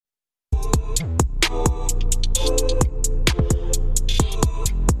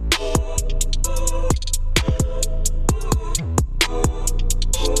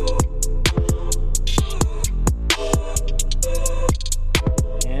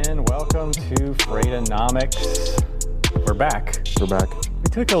Welcome to Freightonomics. We're back. We're back.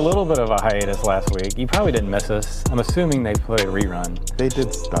 We took a little bit of a hiatus last week. You probably didn't miss us. I'm assuming they played a rerun. They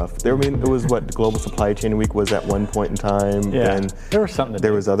did stuff. It was what Global Supply Chain Week was at one point in time. Yeah, and there was something to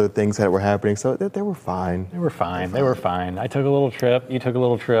There do. was other things that were happening, so they were fine. They were fine. I took a little trip. You took a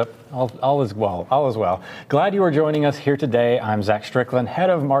little trip. All is well. All is well. Glad you are joining us here today. I'm Zach Strickland,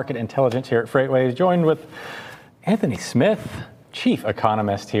 head of market intelligence here at FreightWaves, joined with Anthony Smith, chief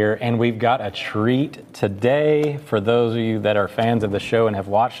economist here, and we've got a treat today for those of you that are fans of the show and have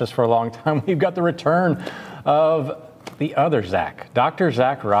watched us for a long time. We've got the return of the other Zach, Dr.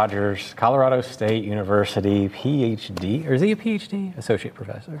 Zach Rogers, Colorado State University, PhD, or is he a PhD? Associate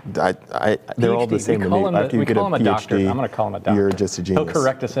professor? They're all the same to me. After you get a PhD, doctor. I'm going to call him a doctor. You're just a genius. He'll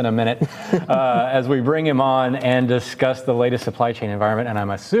correct us in a minute as we bring him on and discuss the latest supply chain environment. And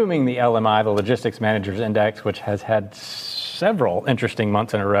I'm assuming the LMI, the Logistics Managers Index, which has had several interesting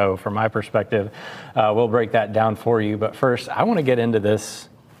months in a row from my perspective. We'll break that down for you. But first, I want to get into this.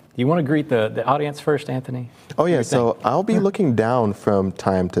 You want to greet the audience first, Anthony? Oh, yeah. So I'll be looking down from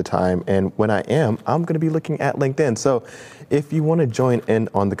time to time. And when I am, I'm going to be looking at LinkedIn. So if you want to join in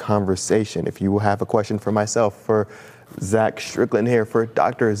on the conversation, if you have a question for myself, for Zach Strickland here, for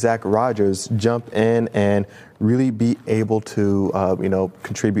Dr. Zach Rogers, jump in and really be able to,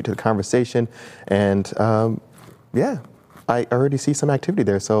 contribute to the conversation. And I already see some activity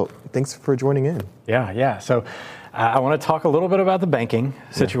there. So thanks for joining in. Yeah. So I want to talk a little bit about the banking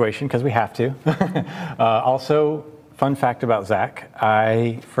situation because we have to. Also, fun fact about Zach,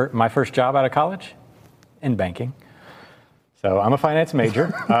 my first job out of college in banking. So I'm a finance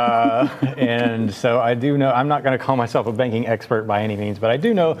major. And so I do know, I'm not going to call myself a banking expert by any means, but I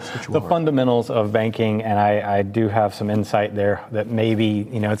do know the fundamentals of banking. And I do have some insight there that maybe,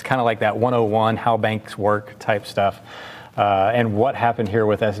 it's kind of like that 101, how banks work type stuff. And what happened here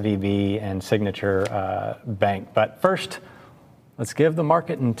with SVB and Signature Bank. But first, let's give the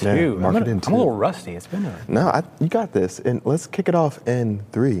market in two. I'm a little rusty. It's been you got this. And let's kick it off in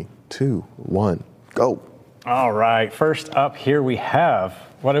 3, 2, 1, go. All right. First up here we have,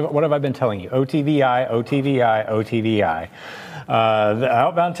 what have I been telling you? OTVI. The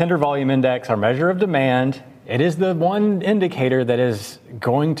Outbound Tender Volume Index, our measure of demand. It is the one indicator that is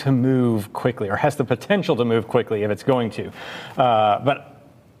going to move quickly, or has the potential to move quickly if it's going to. But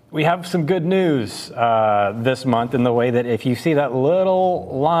we have some good news this month in the way that if you see that little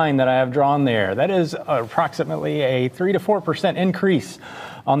line that I have drawn there, that is approximately a 3 to 4% increase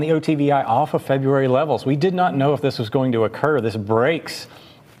on the OTVI off of February levels. We did not know if this was going to occur. This breaks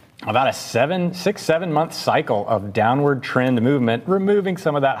about a 7 month cycle of downward trend movement, removing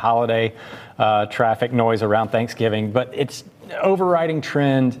some of that holiday traffic noise around Thanksgiving, but its overriding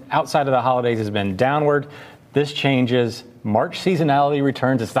trend outside of the holidays has been downward. This changes. March seasonality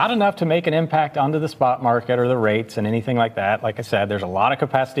returns. It's not enough to make an impact onto the spot market or the rates and anything like that. Like I said, there's a lot of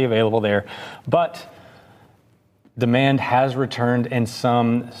capacity available there, but demand has returned in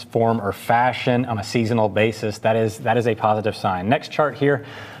some form or fashion on a seasonal basis. That is a positive sign. Next chart here,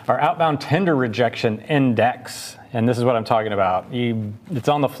 our outbound tender rejection index, and this is what I'm talking about. It's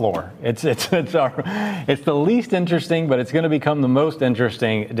on the floor. It's the least interesting, but it's going to become the most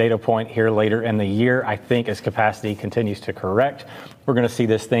interesting data point here later in the year. I think as capacity continues to correct, we're going to see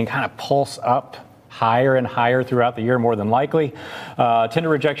this thing kind of pulse up higher and higher throughout the year, more than likely. Tender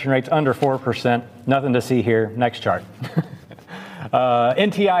rejection rates under 4%. Nothing to see here. Next chart.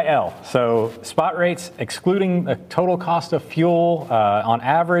 NTIL, so spot rates excluding the total cost of fuel on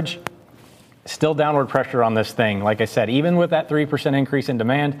average, still downward pressure on this thing. Like I said, even with that 3% increase in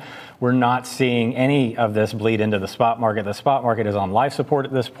demand, we're not seeing any of this bleed into the spot market. The spot market is on life support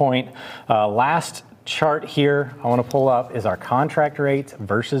at this point. Last chart here I want to pull up is our contract rates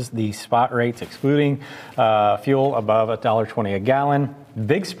versus the spot rates excluding fuel above $1.20 a gallon.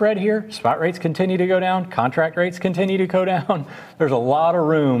 Big spread here. Spot rates continue to go down. Contract rates continue to go down. There's a lot of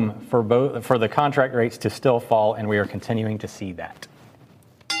room for the contract rates to still fall, and we are continuing to see that.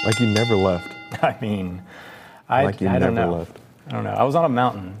 Like you never left. I mean, I don't know. I don't know. I was on a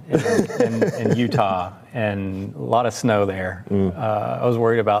mountain in Utah, and a lot of snow there. I was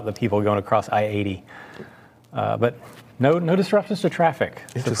worried about the people going across I-80, but no disruptions to traffic.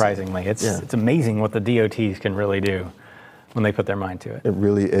 Surprisingly, it's amazing what the DOTs can really do when they put their mind to it. It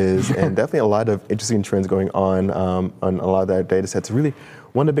really is, and definitely a lot of interesting trends going on a lot of their data sets. Really,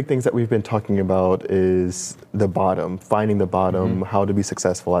 one of the big things that we've been talking about is the bottom, finding the bottom, how to be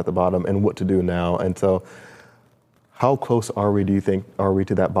successful at the bottom, and what to do now. And so, how close are we, do you think,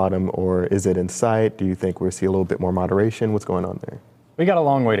 to that bottom, or is it in sight? Do you think we'll see a little bit more moderation? What's going on there? We got a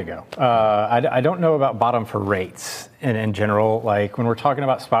long way to go. I don't know about bottom for rates in general. Like when we're talking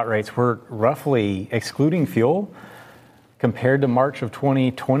about spot rates, we're roughly excluding fuel compared to March of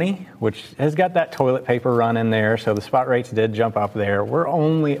 2020, which has got that toilet paper run in there. So the spot rates did jump up there. We're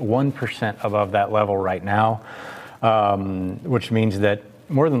only 1% above that level right now, which means that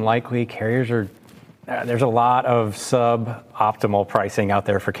more than likely carriers are, there's a lot of suboptimal pricing out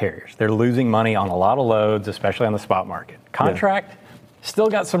there for carriers. They're losing money on a lot of loads, especially on the spot market. Contract, still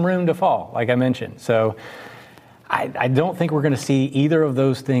got some room to fall, like I mentioned. So I don't think we're going to see either of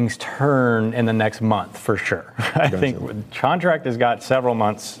those things turn in the next month for sure. I think contract has got several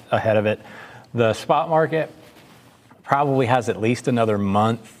months ahead of it. The spot market probably has at least another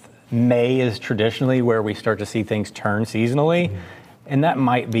month. May is traditionally where we start to see things turn seasonally. And that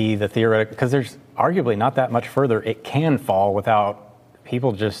might be the theoretical, because there's arguably not that much further it can fall without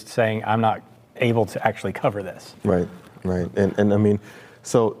people just saying, I'm not able to actually cover this. Right. And I mean,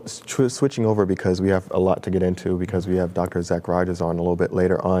 so switching over, because we have a lot to get into, because we have Dr. Zach Rogers on a little bit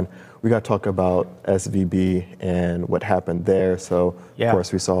later on, we got to talk about SVB and what happened there. So, of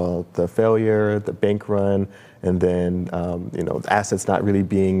course, we saw the failure, the bank run, and then, assets not really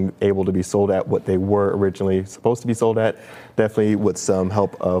being able to be sold at what they were originally supposed to be sold at, definitely with some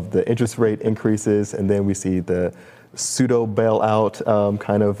help of the interest rate increases. And then we see the pseudo bailout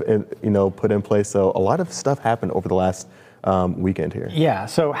put in place. So a lot of stuff happened over the last weekend here. Yeah,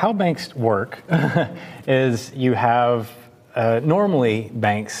 so how banks work is you have, normally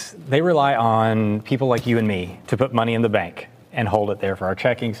banks, they rely on people like you and me to put money in the bank and hold it there for our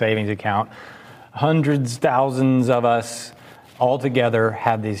checking savings account. Hundreds, thousands of us all together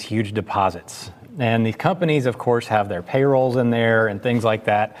have these huge deposits. And these companies, of course, have their payrolls in there and things like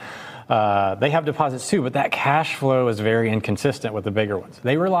that. They have deposits too, but that cash flow is very inconsistent with the bigger ones.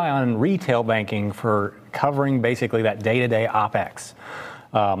 They rely on retail banking for covering basically that day-to-day OpEx,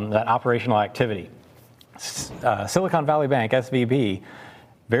 that operational activity. Silicon Valley Bank, SVB,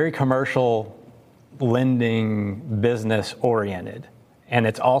 very commercial lending, business oriented. And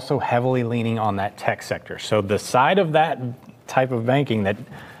it's also heavily leaning on that tech sector. So the side of that type of banking that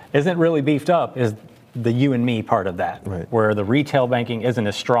isn't really beefed up is the you and me part of that, where the retail banking isn't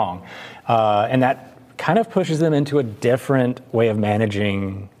as strong. And that kind of pushes them into a different way of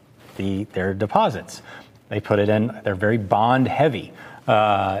managing their deposits. They put it in, they're very bond heavy.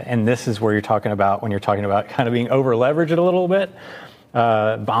 And this is where you're talking about when you're talking about kind of being over leveraged a little bit.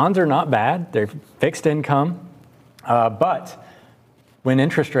 Bonds are not bad, they're fixed income, but when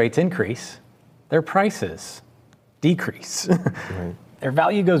interest rates increase, their prices decrease. Their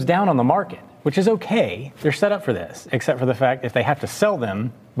value goes down on the market, which is okay. They're set up for this, except for the fact if they have to sell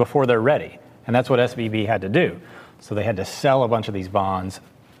them before they're ready. And that's what SVB had to do. So they had to sell a bunch of these bonds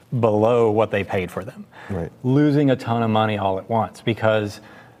below what they paid for them, losing a ton of money all at once because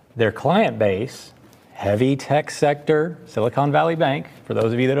their client base, heavy tech sector, Silicon Valley Bank, for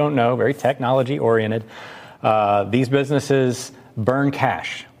those of you that don't know, very technology oriented, these businesses burn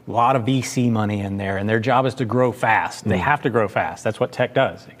cash, a lot of VC money in there, and their job is to grow fast. They have to grow fast. That's what tech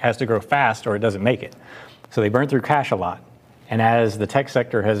does. It has to grow fast or it doesn't make it. So they burn through cash a lot. And as the tech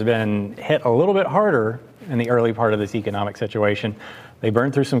sector has been hit a little bit harder in the early part of this economic situation, they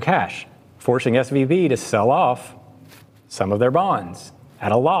burn through some cash, forcing SVB to sell off some of their bonds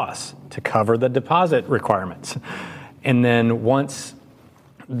at a loss to cover the deposit requirements. And then once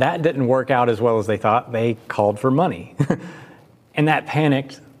that didn't work out as well as they thought, they called for money. And that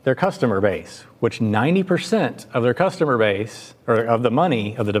panicked their customer base, which 90% of their customer base, or of the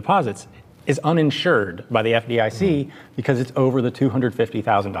money, of the deposits, is uninsured by the FDIC because it's over the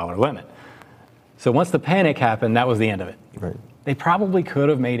 $250,000 limit. So once the panic happened, that was the end of it. They probably could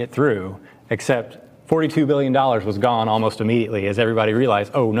have made it through, except $42 billion was gone almost immediately as everybody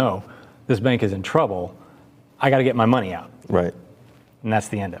realized, oh no, this bank is in trouble. I got to get my money out. And that's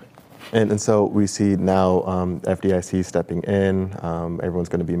the end of it. And so we see now FDIC stepping in. Everyone's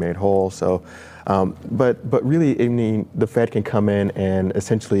going to be made whole. So, but really, I mean, the Fed can come in and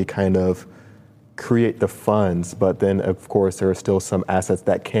essentially kind of create the funds. But then, of course, there are still some assets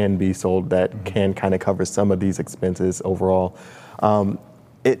that can be sold that can kind of cover some of these expenses overall.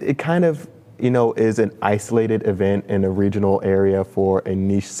 It kind of is an isolated event in a regional area for a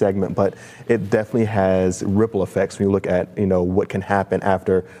niche segment, but it definitely has ripple effects when you look at, what can happen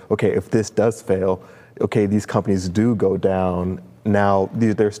after, okay, if this does fail, okay, these companies do go down. Now,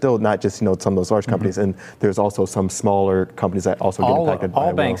 they're still not just, some of those large companies, and there's also some smaller companies that also get impacted by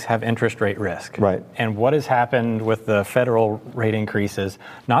all banks have interest rate risk. Right. And what has happened with the federal rate increases,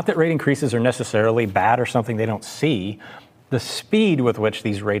 not that rate increases are necessarily bad or something they don't see, the speed with which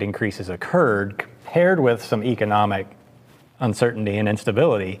these rate increases occurred, paired with some economic uncertainty and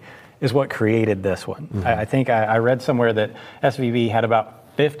instability is what created this one. I think I read somewhere that SVB had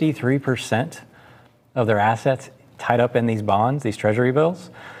about 53% of their assets tied up in these bonds, these treasury bills.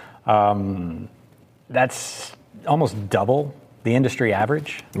 That's almost double the industry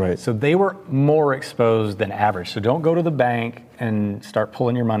average. Right. So they were more exposed than average. So don't go to the bank and start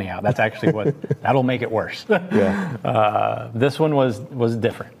pulling your money out. That's actually that'll make it worse. Yeah. This one was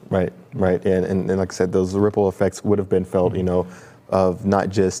different. Right. And like I said, those ripple effects would have been felt, of not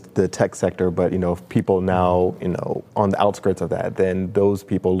just the tech sector, but, people now, on the outskirts of that, then those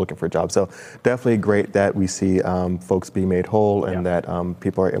people looking for jobs. So definitely great that we see folks being made whole and that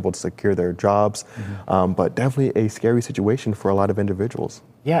people are able to secure their jobs, but definitely a scary situation for a lot of individuals.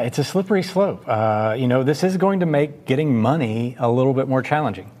 Yeah, it's a slippery slope. This is going to make getting money a little bit more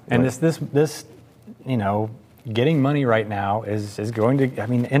challenging. And this getting money right now is going to,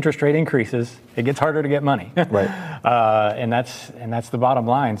 interest rate increases, it gets harder to get money. Right. And that's the bottom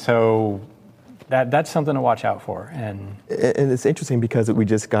line. So that's something to watch out for. And it's interesting because we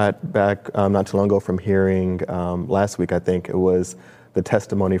just got back not too long ago from hearing last week, I think it was, the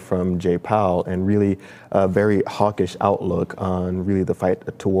testimony from Jay Powell, and really a very hawkish outlook on really the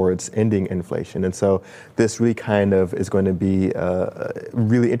fight towards ending inflation. And so this really kind of is going to be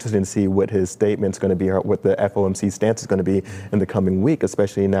really interesting to see what his statement's going to be, or what the FOMC stance is going to be in the coming week,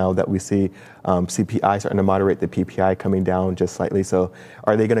 especially now that we see CPI starting to moderate, the PPI coming down just slightly. So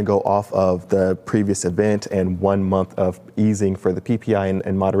are they going to go off of the previous event and 1 month of easing for the PPI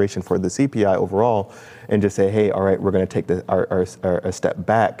and moderation for the CPI overall, and just say, hey, all right, we're going to take a step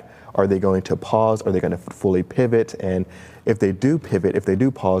back? Are they going to pause? Are they going to fully pivot? And if they do pivot, if they do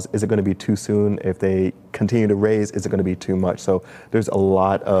pause, is it going to be too soon? If they continue to raise, is it going to be too much? So there's a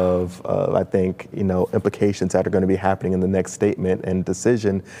lot of, I think, implications that are going to be happening in the next statement and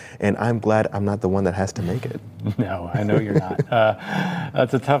decision. And I'm glad I'm not the one that has to make it. No, I know you're not.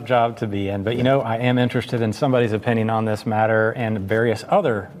 That's a tough job to be in. But, I am interested in somebody's opinion on this matter and various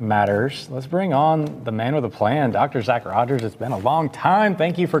other matters. Let's bring on the man with a plan, Dr. Zach Rogers. It's been a long time.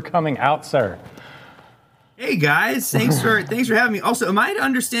 Thank you for coming out, sir. Hey guys, thanks for having me. Also, am I to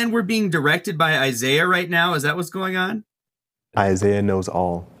understand we're being directed by Isaiah right now? Is that what's going on? Isaiah knows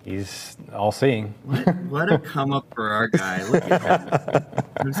all. He's all-seeing. What a come up for our guy. Look at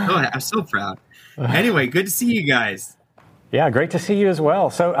that. I'm so proud. Anyway, good to see you guys. Yeah, great to see you as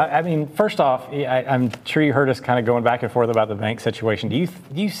well. So, first off, I'm sure you heard us kind of going back and forth about the bank situation. Do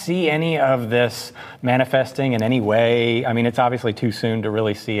you see any of this manifesting in any way? It's obviously too soon to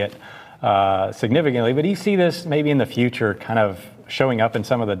really see it significantly, but do you see this maybe in the future kind of showing up in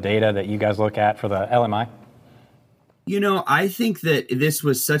some of the data that you guys look at for the LMI? I think that this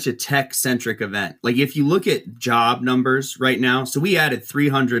was such a tech-centric event. Like, if you look at job numbers right now, so we added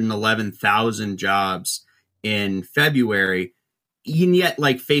 311,000 jobs in February, and yet,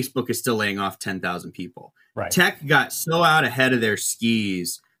 Facebook is still laying off 10,000 people. Right. Tech got so out ahead of their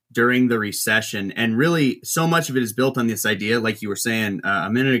skis during the recession, and really so much of it is built on this idea, like you were saying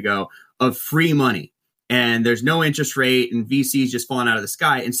a minute ago, of free money. And there's no interest rate, and VCs just falling out of the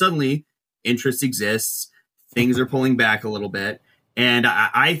sky, and suddenly interest exists. Things are pulling back a little bit. And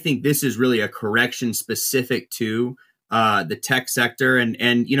I think this is really a correction specific to the tech sector.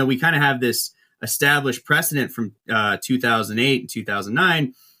 And we kind of have this established precedent from 2008 and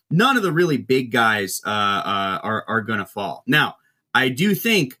 2009. None of the really big guys are going to fall. Now, I do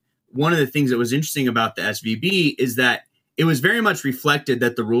think one of the things that was interesting about the SVB is that it was very much reflected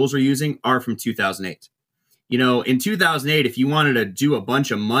that the rules we're using are from 2008. In 2008, if you wanted to do a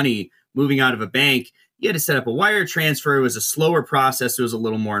bunch of money moving out of a bank, you had to set up a wire transfer. It was a slower process. It was a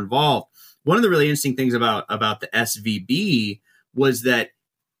little more involved. One of the really interesting things about the SVB was that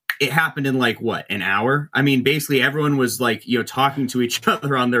it happened in an hour? Basically everyone was talking to each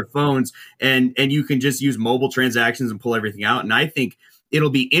other on their phones, and you can just use mobile transactions and pull everything out. And I think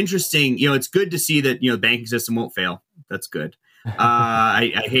it'll be interesting. It's good to see that, the banking system won't fail. That's good.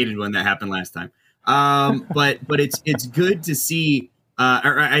 I hated when that happened last time. But it's good to see,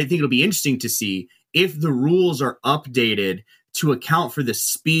 or I think it'll be interesting to see if the rules are updated to account for the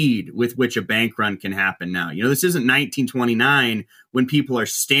speed with which a bank run can happen now. This isn't 1929 when people are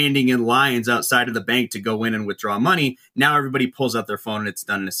standing in lines outside of the bank to go in and withdraw money. Now everybody pulls out their phone and it's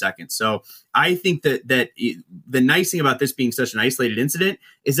done in a second. So I think that the nice thing about this being such an isolated incident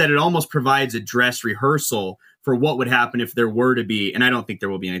is that it almost provides a dress rehearsal for what would happen if there were to be, and I don't think there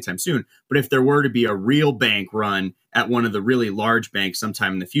will be anytime soon, but if there were to be a real bank run at one of the really large banks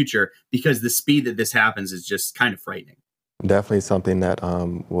sometime in the future, because the speed that this happens is just kind of frightening. Definitely something that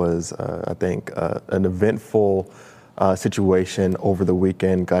was, I think, an eventful situation over the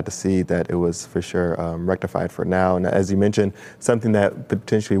weekend. Got to see that it was for sure rectified for now. And as you mentioned, something that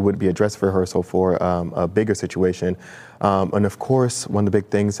potentially would be a dress rehearsal for a bigger situation. And of course, one of the big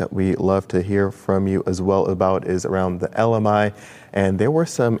things that we love to hear from you as well about is around the LMI. And there were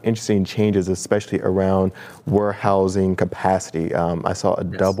some interesting changes, especially around warehousing capacity. I saw a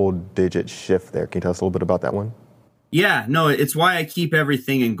double-digit shift there. Can you tell us a little bit about that one? Yeah, no, it's why I keep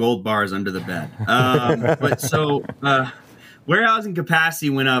everything in gold bars under the bed. Warehousing capacity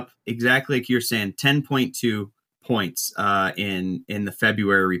went up exactly like you're saying, 10.2 points in the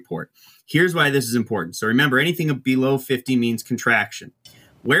February report. Here's why this is important. So remember, anything below 50 means contraction.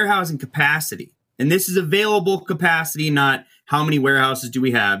 Warehousing capacity, and this is available capacity, not how many warehouses do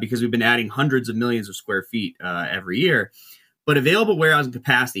we have, because we've been adding hundreds of millions of square feet every year. But available warehousing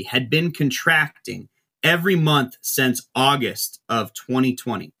capacity had been contracting every month since August of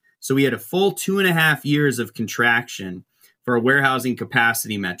 2020. So we had a full 2.5 years of contraction for a warehousing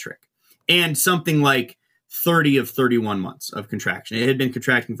capacity metric, and something like 30 of 31 months of contraction. It had been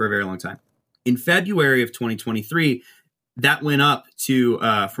contracting for a very long time. In February of 2023, that went up to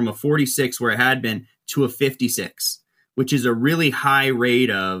from a 46 where it had been to a 56, which is a really high rate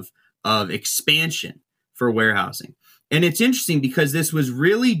of expansion for warehousing. And it's interesting because this was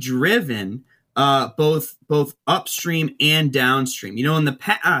really driven both upstream and downstream. In the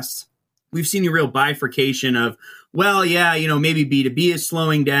past, we've seen a real bifurcation of, maybe B2B is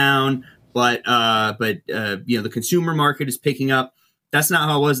slowing down, but the consumer market is picking up. That's not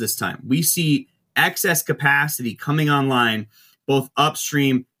how it was this time. We see excess capacity coming online, both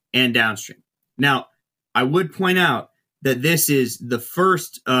upstream and downstream. Now, I would point out that this is the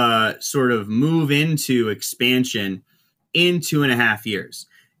first sort of move into expansion in 2.5 years.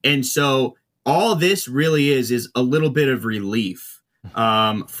 And so all this really is a little bit of relief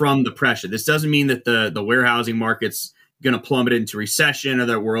from the pressure. This doesn't mean that the warehousing market's going to plummet into recession or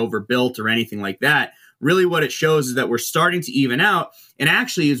that we're overbuilt or anything like that. Really what it shows is that we're starting to even out. And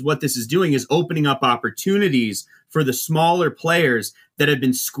actually is what this is doing is opening up opportunities for the smaller players that have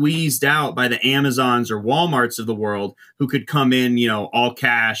been squeezed out by the Amazons or Walmarts of the world, who could come in, all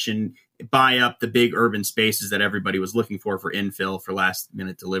cash and buy up the big urban spaces that everybody was looking for infill, for last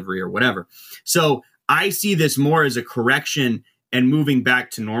minute delivery or whatever. So I see this more as a correction and moving back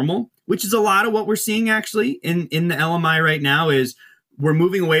to normal, which is a lot of what we're seeing actually in the LMI right now. Is we're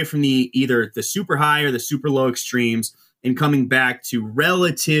moving away from either the super high or the super low extremes and coming back to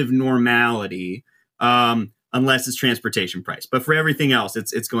relative normality, unless it's transportation price. But for everything else,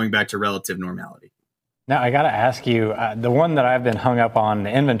 it's going back to relative normality. Now, I got to ask you, the one that I've been hung up on,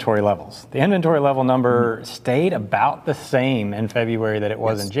 the inventory levels. The inventory level number stayed about the same in February that it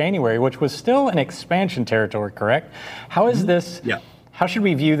was in January, which was still in expansion territory, correct? How is this? Yeah. How should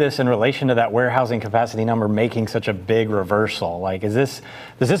we view this in relation to that warehousing capacity number making such a big reversal? Like, does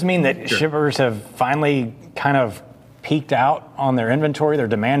this mean that shippers have finally kind of peaked out on their inventory? Their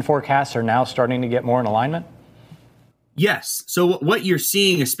demand forecasts are now starting to get more in alignment? Yes. So what you're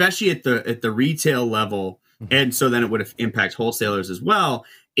seeing, especially at the retail level, and so then it would impact wholesalers as well,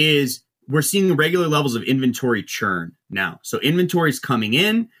 is we're seeing regular levels of inventory churn now. So inventory is coming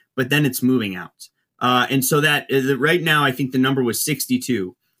in, but then it's moving out. And so that is right now, I think the number was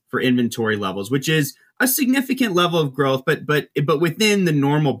 62 for inventory levels, which is a significant level of growth, but within the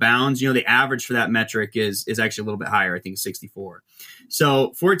normal bounds. The average for that metric is actually a little bit higher. I think 64.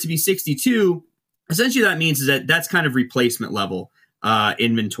 So for it to be 62, essentially that means is that's kind of replacement level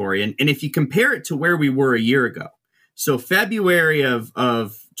inventory. And if you compare it to where we were a year ago, so February of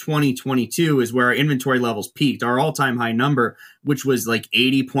 2022 is where our inventory levels peaked, our all-time high number, which was like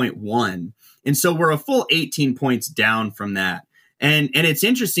 80.1. And so we're a full 18 points down from that. And it's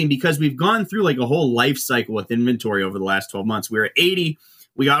interesting because we've gone through like a whole life cycle with inventory over the last 12 months. We were at 80.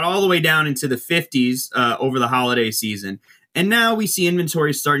 We got all the way down into the 50s over the holiday season. And now we see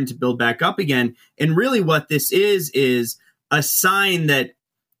inventory starting to build back up again. And really what this is a sign that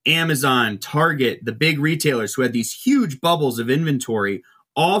Amazon, Target, the big retailers who had these huge bubbles of inventory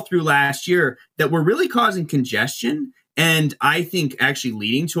all through last year that were really causing congestion, and I think actually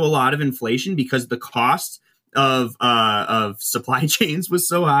leading to a lot of inflation because the cost of supply chains was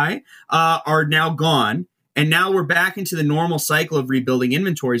so high, are now gone. And now we're back into the normal cycle of rebuilding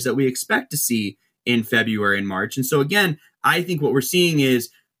inventories that we expect to see in February and March. And so again, I think what we're seeing is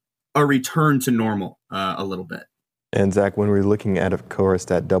a return to normal a little bit. And Zach, when we're looking at, of course,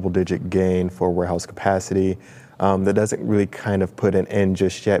 that double-digit gain for warehouse capacity, that doesn't really kind of put an end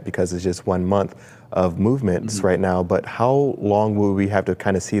just yet because it's just 1 month of movements right now. But how long will we have to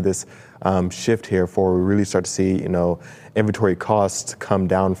kind of see this shift here before we really start to see, inventory costs come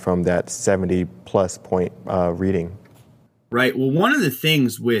down from that 70-plus point reading? right? Well, one of the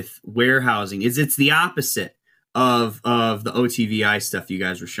things with warehousing is it's the opposite of the OTVI stuff you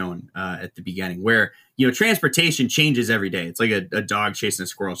guys were showing at the beginning, where, transportation changes every day. It's like a dog chasing a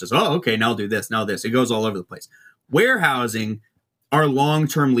squirrel. It's just, oh, okay, now I'll do this, now this. It goes all over the place. Warehousing are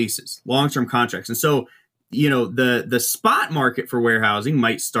long-term leases, long-term contracts. And so, the spot market for warehousing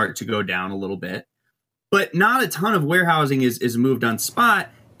might start to go down a little bit, but not a ton of warehousing is moved on spot,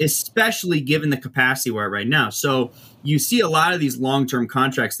 especially given the capacity we're at right now. So you see a lot of these long-term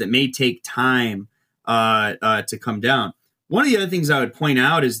contracts that may take time to come down. One of the other things I would point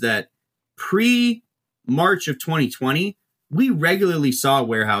out is that pre-March of 2020, we regularly saw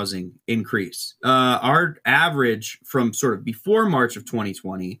warehousing increase. Our average from sort of before March of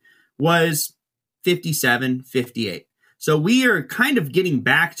 2020 was 57, 58. So we are kind of getting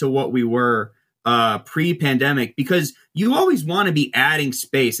back to what we were pre-pandemic, because you always want to be adding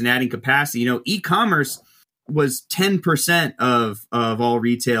space and adding capacity. E-commerce was 10% of all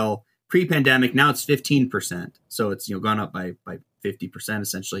retail pre-pandemic. Now it's 15%. So it's gone up by 50%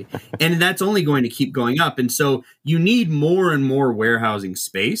 essentially. And that's only going to keep going up. And so you need more and more warehousing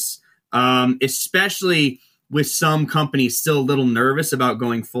space, especially with some companies still a little nervous about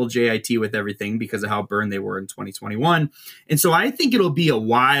going full JIT with everything because of how burned they were in 2021. And so I think it'll be a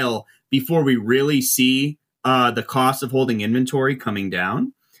while before we really see the cost of holding inventory coming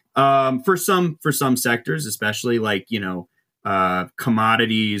down for some sectors, especially like,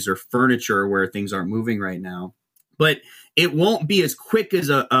 commodities or furniture where things aren't moving right now. But it won't be as quick as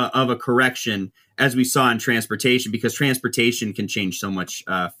of a correction as we saw in transportation, because transportation can change so much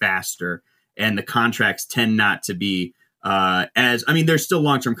faster, and the contracts tend not to be there's still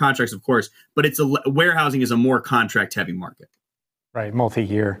long-term contracts, of course, but warehousing is a more contract-heavy market. Right,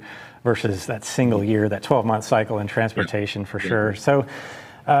 multi-year versus that single year, that 12-month cycle in transportation for sure. So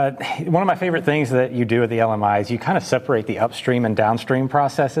one of my favorite things that you do at the LMI is you kind of separate the upstream and downstream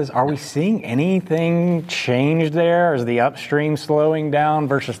processes. Are we seeing anything change there? Is the upstream slowing down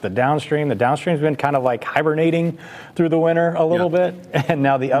versus the downstream? The downstream's been kind of like hibernating through the winter a little bit, and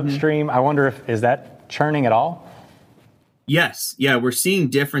now the upstream, I wonder is that churning at all? Yes. Yeah, we're seeing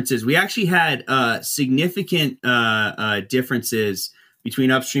differences. We actually had significant differences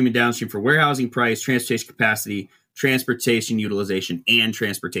between upstream and downstream for warehousing price, transportation capacity, transportation utilization, and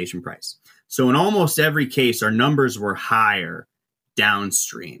transportation price. So in almost every case, our numbers were higher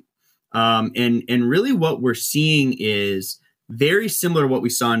downstream. And really what we're seeing is very similar to what we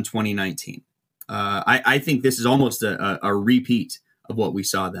saw in 2019. I think this is almost a repeat of what we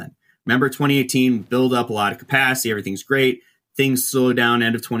saw then. Remember 2018, build up a lot of capacity, everything's great. Things slowed down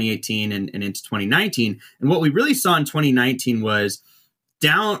end of 2018 and into 2019. And what we really saw in 2019 was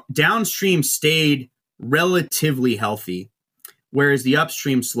downstream stayed relatively healthy, whereas the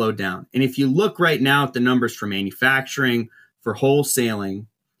upstream slowed down. And if you look right now at the numbers for manufacturing, for wholesaling,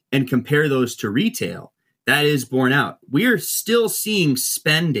 and compare those to retail, that is borne out. We are still seeing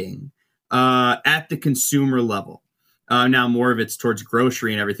spending at the consumer level. Now more of it's towards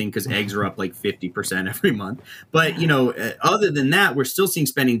grocery and everything because eggs are up like 50% every month. But, other than that, we're still seeing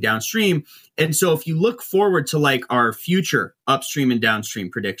spending downstream. And so if you look forward to like our future upstream and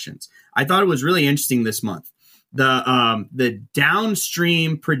downstream predictions, I thought it was really interesting this month. The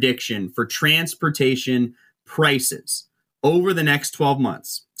downstream prediction for transportation prices over the next 12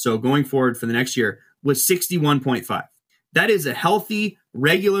 months, so going forward for the next year, was 61.5. That is a healthy,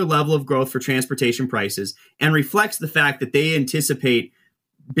 regular level of growth for transportation prices and reflects the fact that they anticipate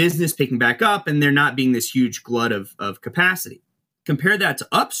business picking back up and there not being this huge glut of capacity. Compare that to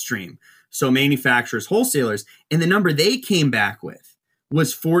upstream, so manufacturers, wholesalers, and the number they came back with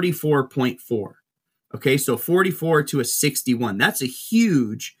was 44.4. Okay, so 44 to a 61. That's a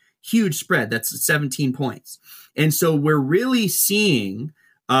huge, huge spread. That's 17 points. And so we're really seeing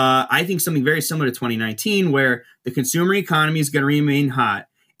I think something very similar to 2019, where the consumer economy is going to remain hot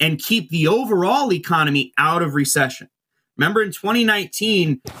and keep the overall economy out of recession. Remember, in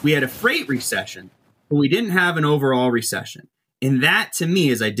 2019, we had a freight recession, but we didn't have an overall recession. And that, to me,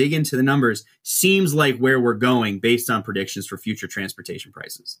 as I dig into the numbers, seems like where we're going based on predictions for future transportation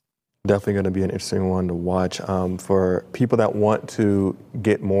prices. Definitely going to be an interesting one to watch for people that want to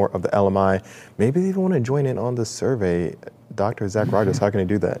get more of the LMI. Maybe they even want to join in on the survey. Dr. Zach Rogers, how can I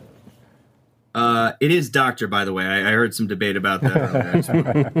do that? It is doctor, by the way. I heard some debate about that earlier. I just want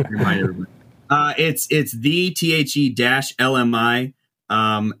to remind everybody. It's the THE-LMI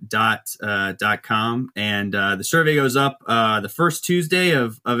 .com, and the survey goes up the first Tuesday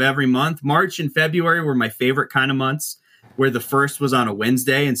of every month. March and February were my favorite kind of months, where the first was on a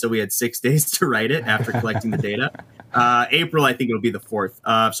Wednesday, and so we had 6 days to write it after collecting the data. April, I think it'll be the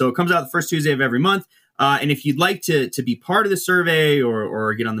 4th. So it comes out the first Tuesday of every month. And if you'd like to be part of the survey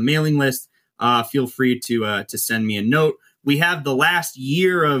or get on the mailing list, feel free to send me a note. We have the last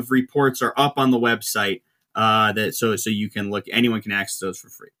year of reports are up on the website, so you can look. Anyone can access those for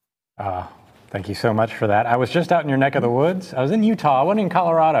free. Thank you so much for that. I was just out in your neck of the woods. I was in Utah. I wasn't in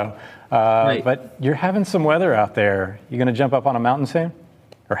Colorado. Right. But you're having some weather out there. You going to jump up on a mountain soon?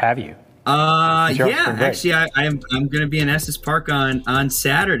 Or have you? Yeah, actually, I'm going to be in Estes Park on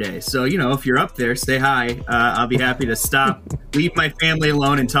Saturday. So, if you're up there, say hi. I'll be happy to stop, leave my family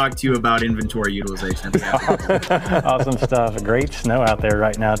alone, and talk to you about inventory utilization. Awesome stuff. Great snow out there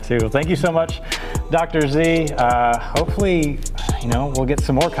right now, too. Thank you so much, Dr. Z. Hopefully, we'll get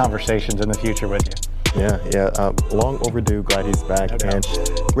some more conversations in the future with you. Yeah. Long overdue. Glad he's back. Okay. And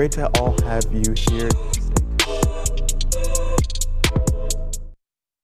great to all have you here.